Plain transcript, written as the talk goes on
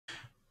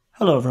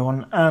Hello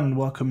everyone and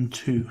welcome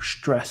to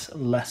Stress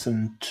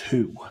Lesson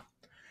 2.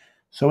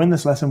 So in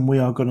this lesson we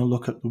are going to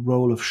look at the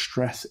role of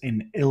stress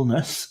in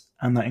illness,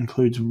 and that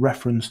includes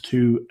reference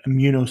to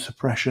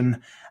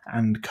immunosuppression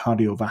and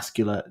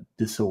cardiovascular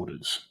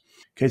disorders.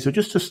 Okay, so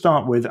just to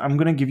start with, I'm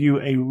going to give you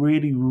a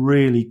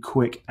really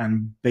quick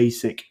and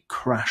basic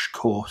crash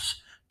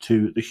course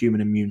to the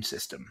human immune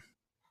system.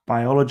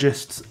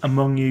 Biologists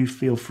among you,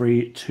 feel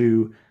free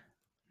to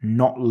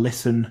not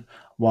listen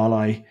while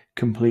I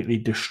completely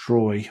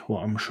destroy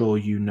what I'm sure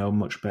you know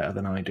much better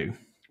than I do.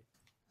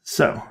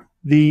 So,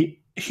 the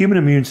human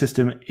immune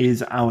system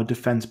is our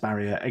defense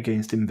barrier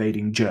against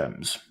invading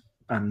germs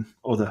and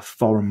other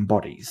foreign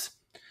bodies.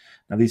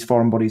 Now, these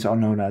foreign bodies are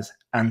known as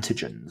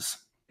antigens.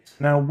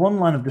 Now, one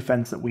line of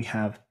defense that we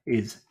have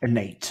is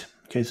innate.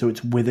 Okay, so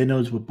it's within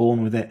us, we're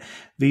born with it.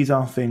 These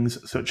are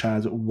things such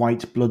as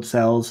white blood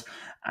cells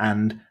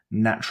and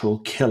natural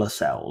killer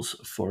cells,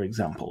 for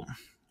example.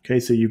 Okay,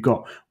 so you've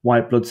got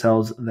white blood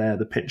cells there,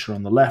 the picture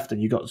on the left,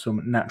 and you've got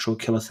some natural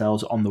killer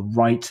cells on the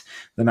right.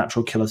 The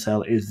natural killer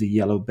cell is the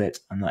yellow bit,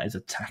 and that is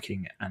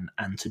attacking an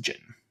antigen.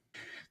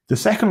 The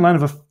second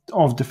line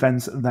of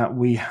defense that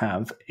we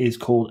have is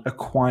called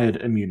acquired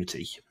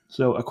immunity.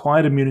 So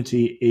acquired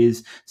immunity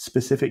is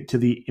specific to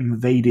the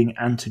invading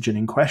antigen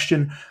in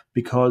question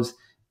because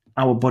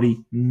our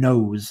body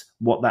knows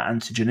what that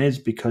antigen is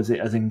because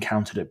it has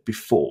encountered it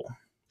before.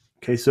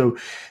 Okay, so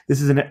this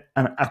is an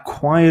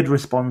acquired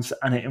response,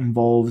 and it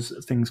involves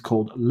things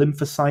called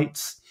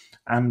lymphocytes,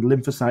 and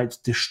lymphocytes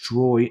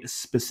destroy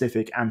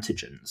specific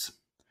antigens.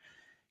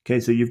 Okay,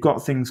 so you've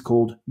got things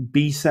called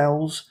B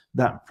cells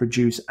that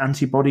produce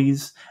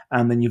antibodies,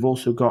 and then you've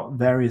also got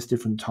various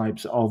different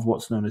types of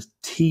what's known as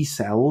T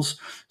cells,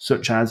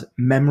 such as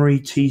memory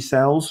T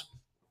cells.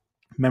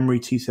 Memory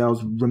T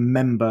cells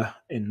remember,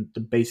 in the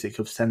basic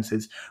of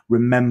senses,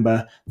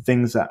 remember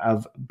things that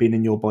have been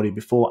in your body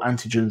before,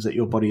 antigens that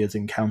your body has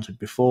encountered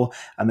before,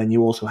 and then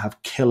you also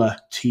have killer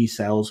T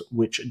cells,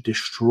 which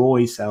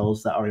destroy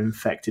cells that are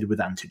infected with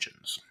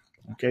antigens.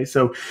 Okay,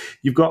 so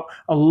you've got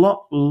a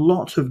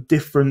lot of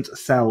different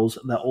cells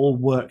that all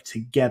work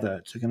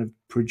together to kind of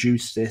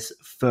produce this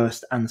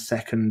first and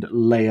second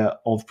layer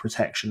of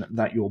protection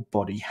that your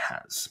body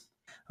has.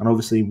 And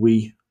obviously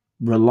we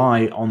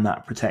rely on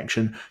that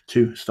protection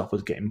to stop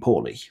us getting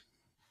poorly.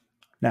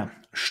 Now,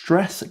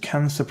 stress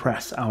can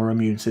suppress our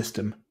immune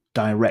system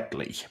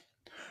directly.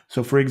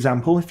 So, for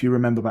example, if you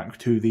remember back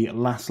to the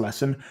last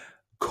lesson,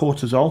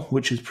 cortisol,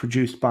 which is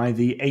produced by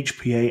the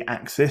HPA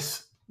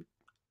axis,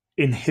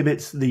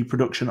 inhibits the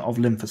production of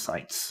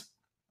lymphocytes.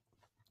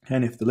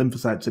 And if the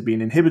lymphocytes are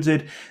being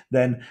inhibited,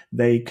 then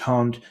they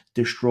can't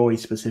destroy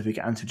specific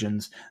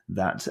antigens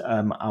that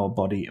our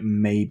body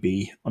may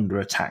be under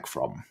attack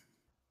from.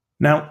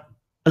 Now,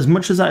 as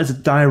much as that is a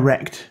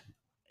direct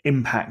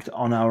impact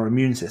on our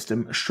immune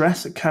system,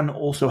 stress can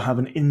also have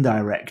an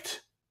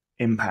indirect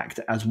impact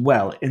as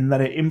well, in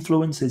that it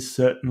influences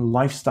certain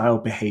lifestyle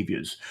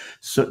behaviors,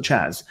 such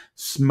as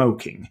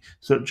smoking,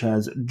 such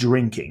as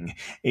drinking.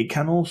 It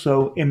can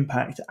also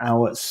impact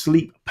our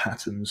sleep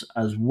patterns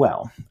as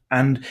well.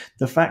 And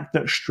the fact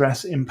that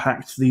stress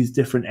impacts these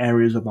different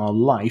areas of our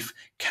life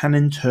can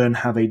in turn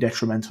have a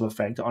detrimental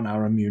effect on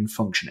our immune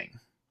functioning.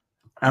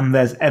 And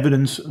there's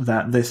evidence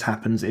that this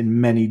happens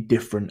in many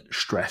different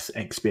stress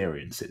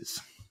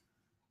experiences.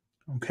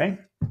 Okay,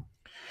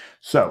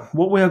 so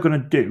what we are going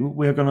to do,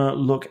 we're going to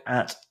look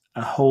at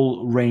a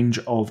whole range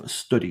of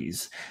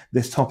studies.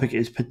 This topic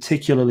is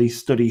particularly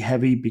study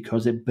heavy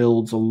because it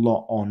builds a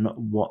lot on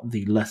what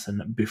the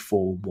lesson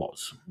before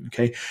was.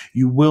 Okay,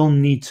 you will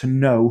need to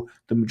know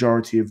the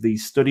majority of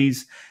these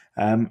studies,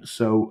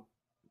 so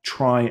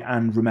try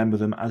and remember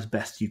them as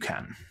best you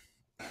can.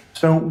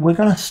 So we're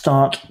going to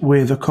start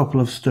with a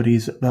couple of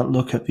studies that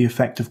look at the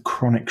effect of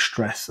chronic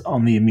stress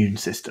on the immune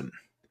system.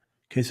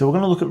 Okay, so we're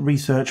going to look at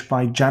research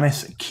by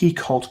Janice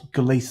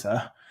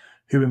Kiecolt-Glaser,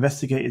 who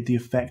investigated the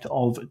effect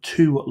of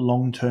two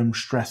long-term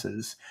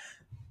stressors.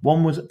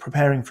 One was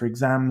preparing for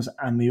exams,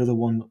 and the other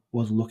one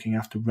was looking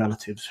after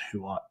relatives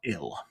who are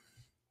ill.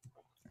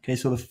 Okay,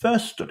 so the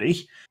first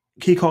study,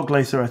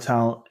 Kiecolt-Glaser et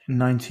al. In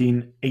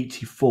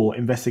 1984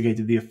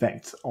 investigated the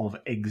effects of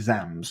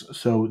exams.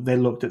 So they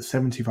looked at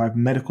 75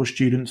 medical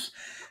students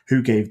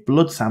who gave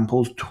blood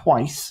samples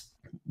twice,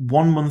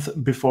 1 month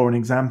before an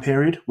exam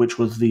period, which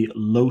was the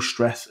low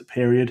stress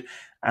period,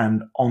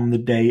 and on the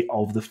day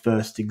of the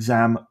first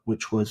exam,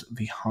 which was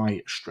the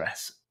high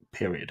stress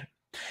period.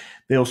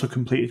 They also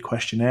completed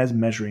questionnaires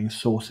measuring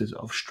sources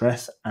of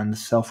stress and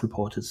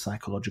self-reported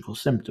psychological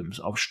symptoms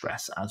of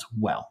stress as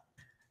well.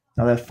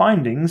 Now, their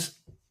findings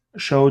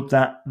showed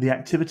that the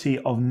activity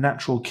of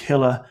natural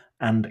killer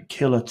and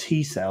killer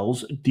T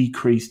cells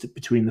decreased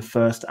between the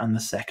first and the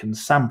second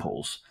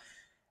samples,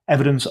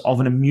 evidence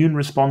of an immune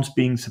response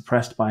being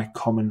suppressed by a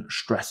common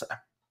stressor.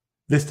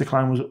 This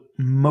decline was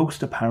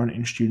most apparent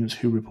in students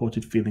who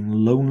reported feeling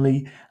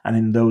lonely and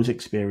in those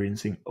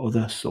experiencing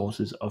other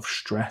sources of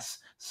stress,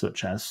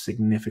 such as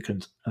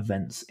significant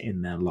events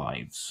in their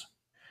lives.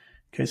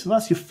 Okay, so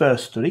that's your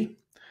first study.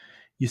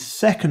 Your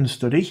second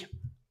study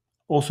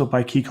also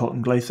by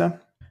Kiecolt-Glaser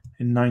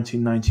in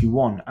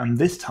 1991, and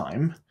this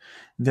time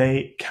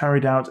they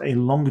carried out a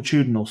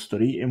longitudinal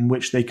study in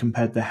which they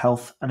compared the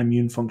health and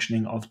immune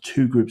functioning of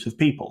two groups of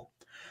people.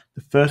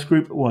 The first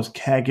group was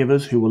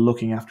caregivers who were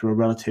looking after a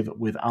relative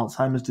with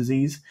Alzheimer's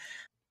disease,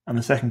 and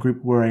the second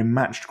group were a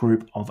matched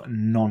group of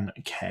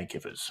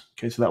non-caregivers.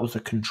 Okay, so that was the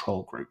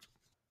control group.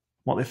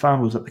 What they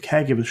found was that the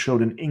caregivers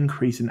showed an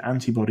increase in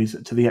antibodies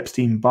to the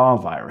Epstein-Barr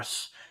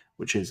virus,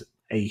 which is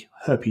a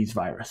herpes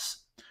virus.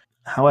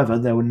 However,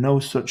 there were no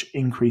such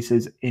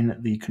increases in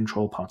the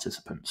control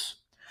participants.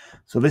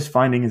 So this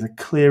finding is a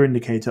clear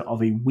indicator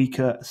of a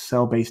weaker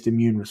cell-based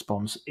immune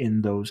response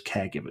in those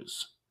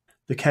caregivers.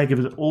 The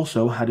caregivers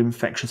also had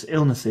infectious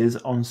illnesses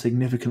on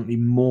significantly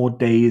more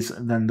days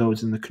than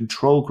those in the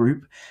control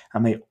group,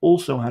 and they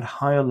also had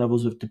higher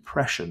levels of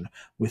depression,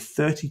 with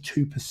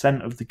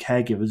 32% of the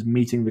caregivers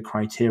meeting the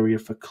criteria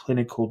for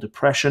clinical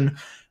depression,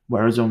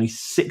 whereas only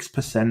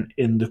 6%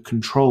 in the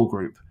control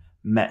group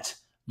met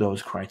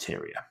those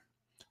criteria.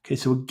 Okay,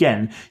 so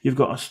again, you've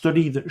got a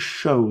study that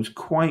shows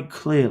quite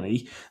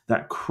clearly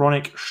that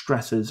chronic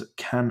stresses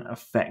can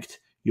affect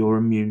your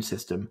immune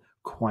system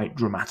quite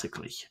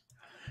dramatically.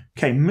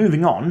 Okay,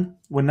 moving on,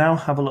 we'll now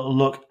have a little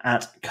look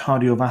at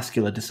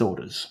cardiovascular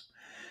disorders.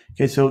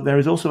 Okay, so there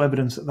is also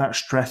evidence that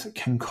stress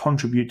can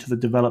contribute to the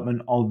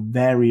development of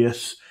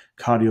various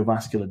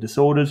cardiovascular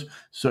disorders,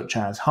 such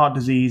as heart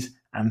disease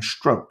and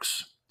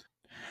strokes.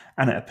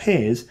 And it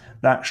appears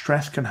that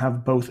stress can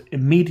have both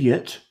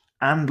immediate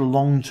and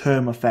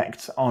long-term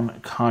effects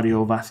on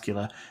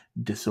cardiovascular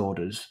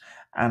disorders.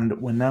 And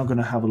we're now going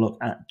to have a look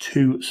at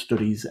two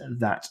studies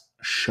that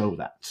show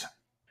that.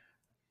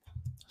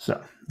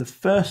 So the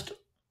first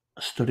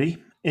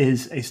study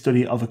is a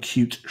study of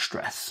acute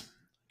stress.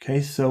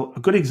 Okay, so a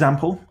good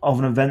example of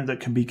an event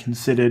that can be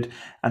considered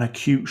an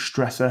acute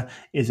stressor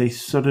is a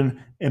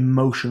sudden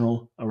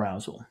emotional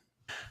arousal.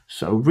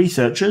 So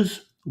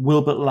researchers,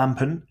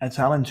 Wilbert-Lampen et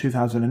al. In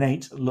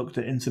 2008 looked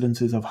at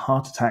incidences of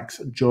heart attacks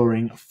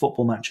during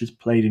football matches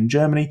played in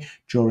Germany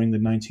during the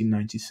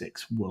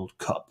 1996 World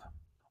Cup.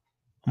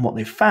 And what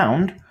they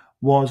found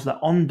was that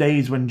on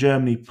days when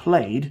Germany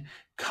played,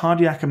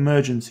 cardiac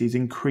emergencies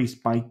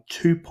increased by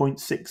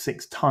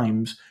 2.66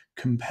 times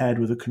compared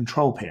with a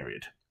control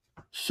period.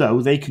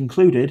 So they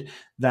concluded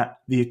that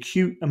the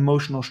acute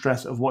emotional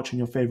stress of watching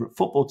your favorite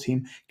football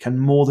team can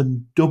more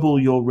than double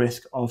your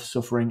risk of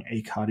suffering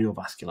a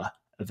cardiovascular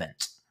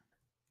event.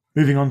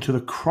 Moving on to the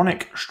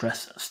chronic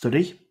stress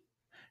study,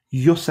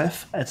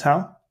 Yusef et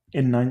al.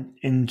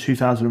 In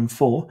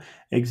 2004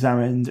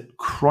 examined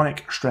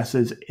chronic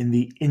stresses in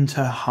the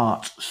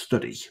Inter-Heart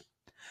study.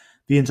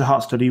 The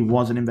Inter-Heart study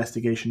was an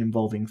investigation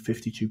involving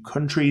 52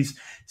 countries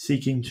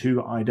seeking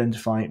to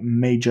identify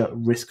major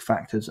risk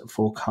factors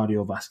for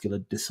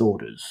cardiovascular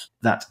disorders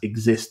that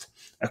exist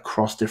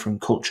across different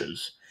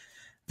cultures.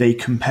 They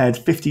compared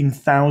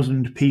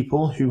 15,000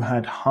 people who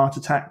had heart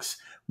attacks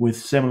with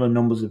similar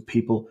numbers of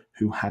people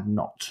who had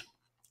not.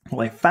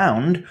 What they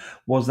found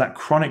was that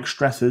chronic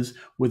stressors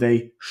with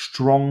a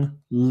strong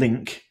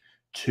link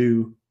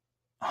to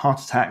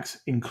heart attacks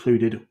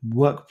included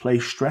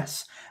workplace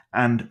stress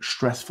and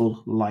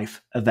stressful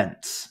life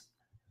events.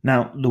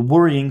 Now, the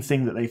worrying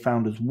thing that they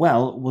found as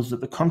well was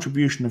that the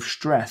contribution of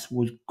stress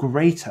was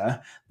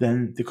greater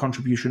than the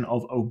contribution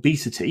of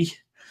obesity,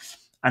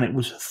 and it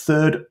was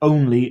third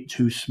only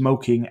to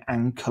smoking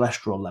and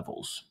cholesterol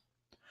levels.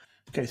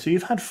 Okay, so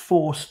you've had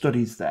 4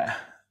 studies there,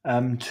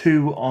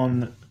 2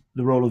 on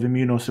the role of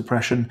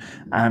immunosuppression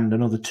and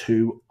another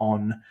 2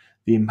 on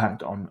the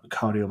impact on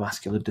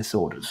cardiovascular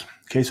disorders.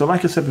 Okay, so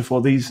like I said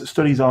before, these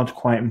studies are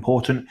quite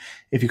important.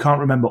 If you can't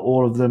remember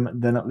all of them,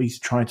 then at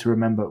least try to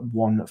remember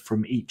one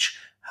from each.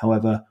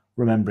 However,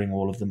 remembering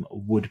all of them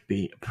would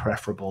be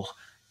preferable,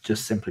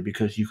 just simply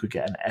because you could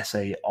get an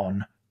essay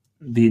on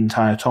the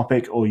entire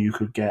topic, or you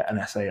could get an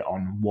essay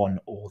on one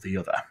or the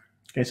other.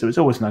 Okay, so it's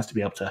always nice to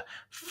be able to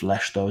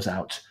flesh those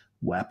out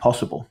where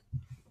possible.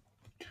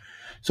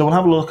 So we'll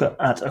have a look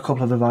at a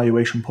couple of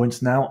evaluation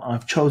points now.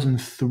 I've chosen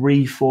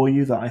 3 for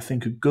you that I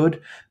think are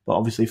good, but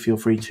obviously feel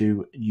free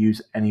to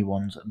use any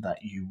ones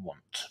that you want.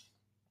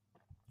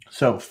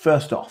 So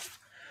first off,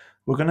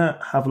 we're going to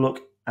have a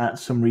look at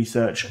some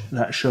research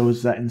that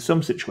shows that in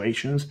some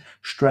situations,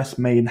 stress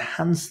may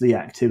enhance the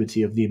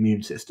activity of the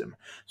immune system.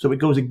 So it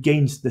goes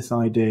against this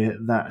idea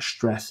that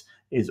stress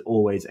is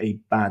always a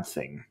bad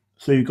thing.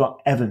 So you've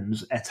got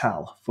Evans et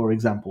al., for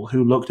example,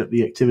 who looked at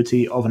the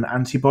activity of an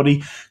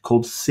antibody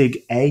called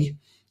SIG-A,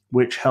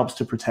 which helps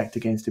to protect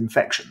against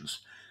infections.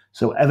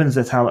 So Evans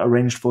et al.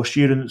 Arranged for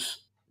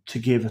students to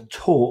give a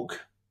talk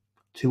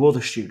to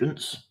other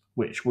students,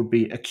 which would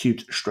be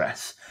acute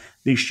stress.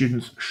 These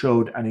students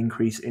showed an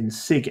increase in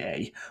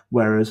SIG-A,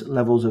 whereas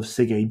levels of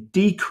SIG-A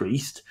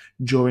decreased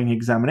during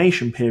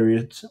examination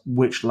periods,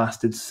 which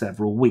lasted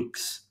several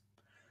weeks.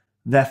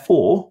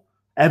 Therefore,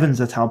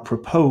 Evans et al.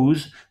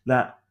 Propose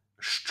that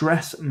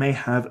stress may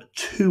have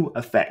 2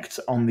 effects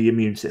on the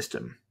immune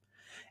system.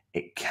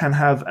 It can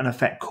have an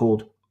effect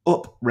called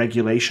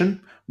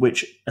upregulation,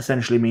 which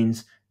essentially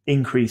means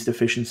increased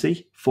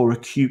efficiency for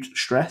acute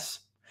stress,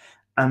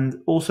 and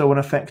also an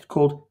effect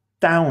called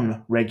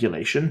down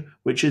regulation,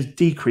 which is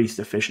decreased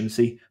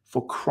efficiency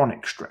for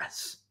chronic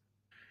stress.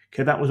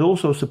 Okay, that was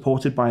also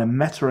supported by a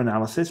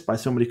meta-analysis by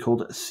somebody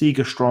called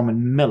Segerstrom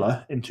and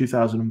Miller in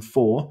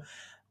 2004,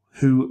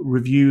 who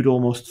reviewed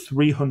almost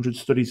 300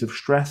 studies of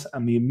stress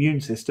and the immune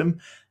system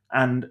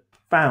and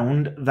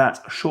found that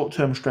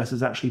short-term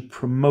stresses actually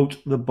promote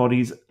the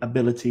body's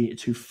ability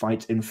to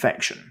fight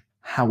infection.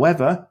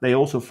 However, they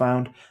also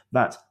found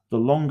that the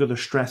longer the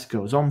stress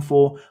goes on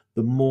for,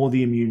 the more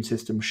the immune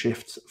system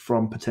shifts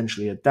from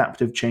potentially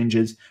adaptive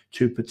changes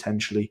to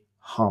potentially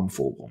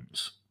harmful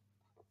ones.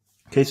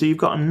 Okay, so you've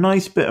got a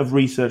nice bit of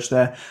research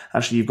there.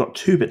 Actually, you've got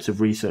two bits of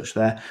research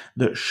there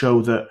that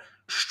show that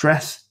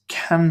stress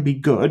can be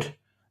good.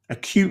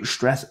 Acute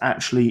stress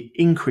actually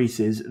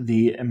increases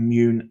the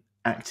immune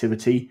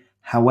activity.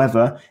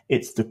 However,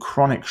 it's the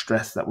chronic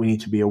stress that we need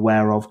to be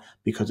aware of,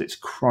 because it's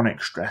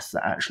chronic stress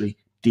that actually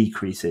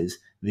decreases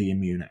the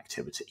immune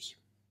activity.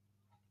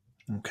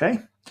 Okay,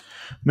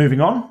 moving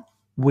on.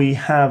 We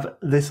have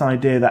this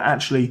idea that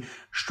actually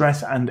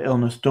stress and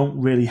illness don't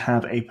really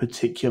have a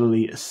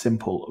particularly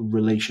simple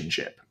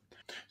relationship.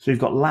 So you've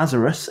got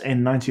Lazarus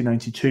in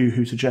 1992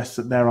 who suggests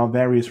that there are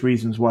various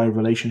reasons why a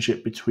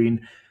relationship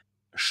between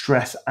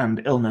stress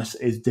and illness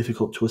is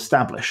difficult to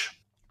establish.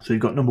 So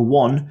you've got number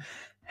one,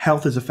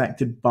 health is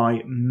affected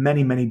by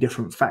many, many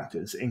different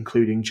factors,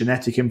 including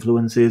genetic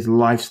influences,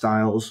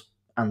 lifestyles,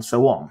 and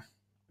so on.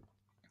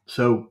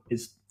 So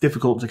it's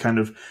difficult to kind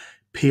of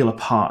peel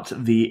apart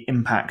the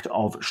impact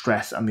of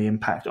stress and the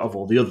impact of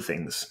all the other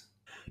things.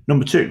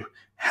 Number two,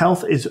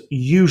 health is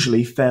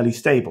usually fairly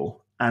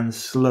stable and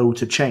slow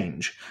to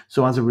change.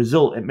 So as a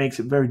result, it makes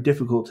it very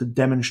difficult to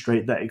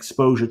demonstrate that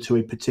exposure to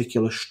a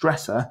particular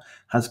stressor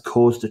has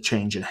caused a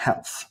change in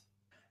health.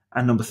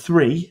 And number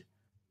three,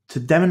 to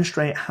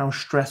demonstrate how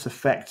stress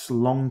affects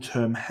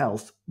long-term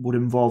health would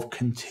involve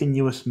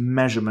continuous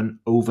measurement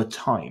over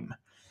time.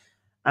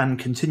 And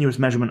continuous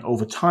measurement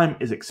over time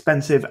is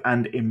expensive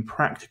and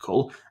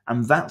impractical,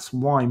 and that's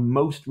why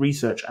most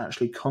research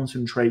actually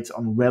concentrates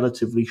on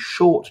relatively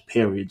short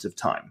periods of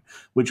time,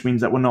 which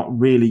means that we're not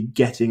really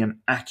getting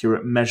an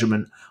accurate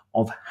measurement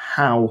of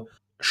how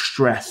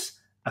stress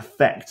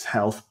affects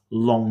health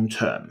long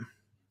term.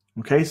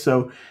 Okay,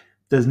 so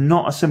there's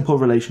not a simple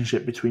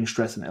relationship between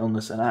stress and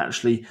illness, and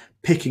actually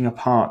picking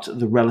apart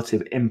the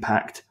relative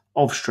impact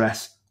of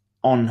stress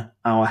on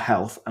our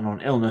health and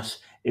on illness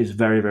is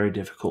very, very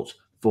difficult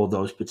for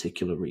those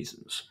particular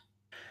reasons.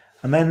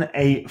 And then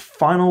a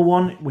final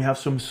one, we have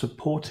some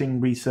supporting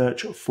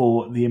research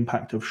for the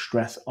impact of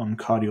stress on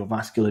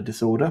cardiovascular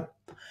disorder.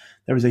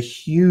 There is a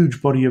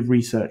huge body of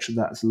research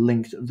that's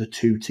linked the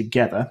two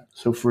together.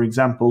 So for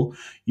example,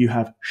 you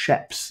have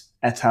Sheps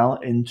et al.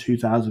 In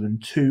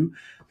 2002,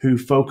 who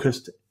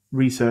focused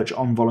research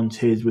on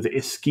volunteers with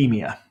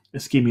ischemia.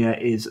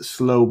 Ischemia is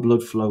slow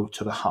blood flow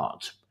to the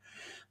heart.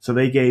 So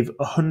they gave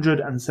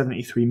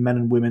 173 men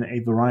and women a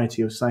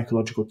variety of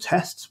psychological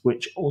tests,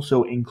 which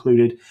also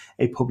included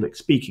a public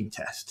speaking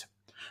test.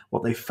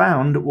 What they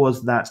found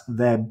was that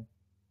their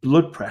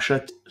blood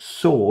pressure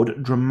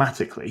soared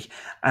dramatically,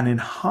 and in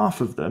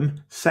half of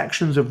them,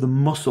 sections of the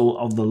muscle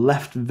of the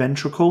left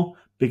ventricle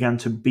began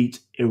to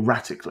beat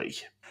erratically.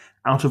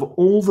 Out of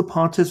all the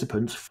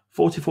participants,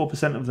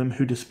 44% of them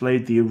who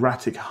displayed the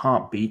erratic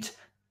heartbeat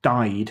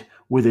died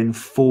within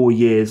 4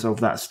 years of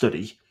that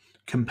study,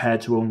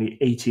 compared to only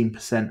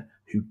 18%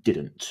 who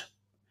didn't.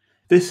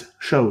 This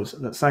shows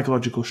that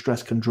psychological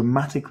stress can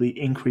dramatically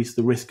increase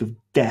the risk of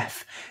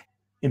death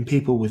in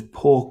people with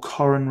poor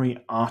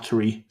coronary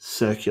artery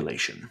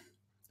circulation.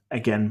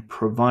 Again,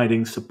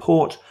 providing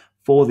support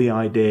for the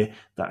idea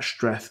that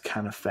stress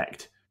can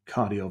affect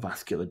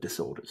cardiovascular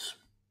disorders.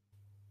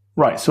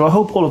 Right, so I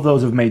hope all of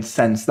those have made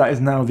sense. That is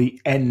now the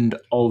end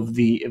of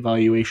the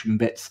evaluation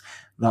bits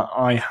that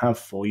I have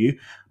for you.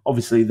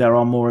 Obviously, there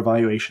are more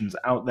evaluations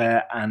out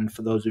there, and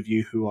for those of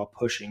you who are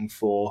pushing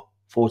for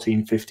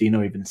 14, 15,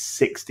 or even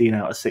 16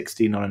 out of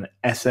 16 on an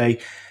essay,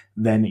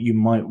 then you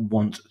might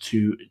want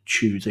to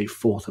choose a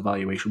fourth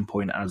evaluation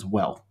point as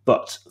well.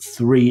 But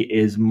 3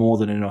 is more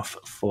than enough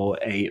for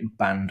a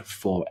band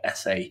 4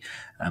 essay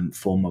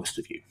for most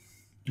of you.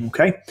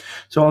 Okay,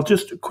 so I'll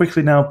just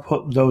quickly now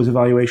put those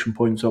evaluation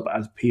points up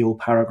as peel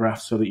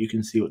paragraphs so that you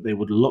can see what they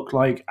would look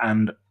like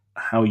and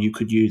how you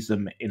could use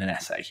them in an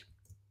essay.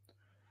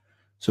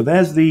 So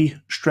there's the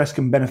stress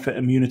can benefit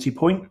immunity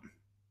point,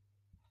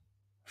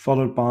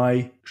 followed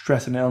by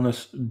stress and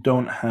illness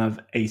don't have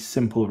a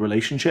simple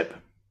relationship,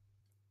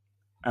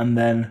 and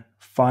then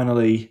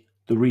finally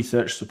the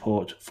research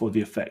support for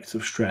the effects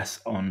of stress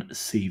on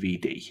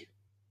CVD.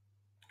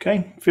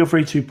 Okay, feel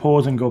free to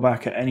pause and go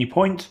back at any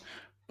point,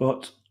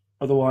 but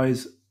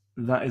otherwise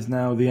that is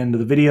now the end of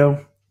the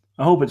video.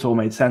 I hope it's all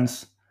made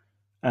sense,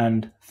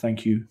 and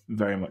thank you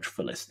very much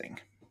for listening.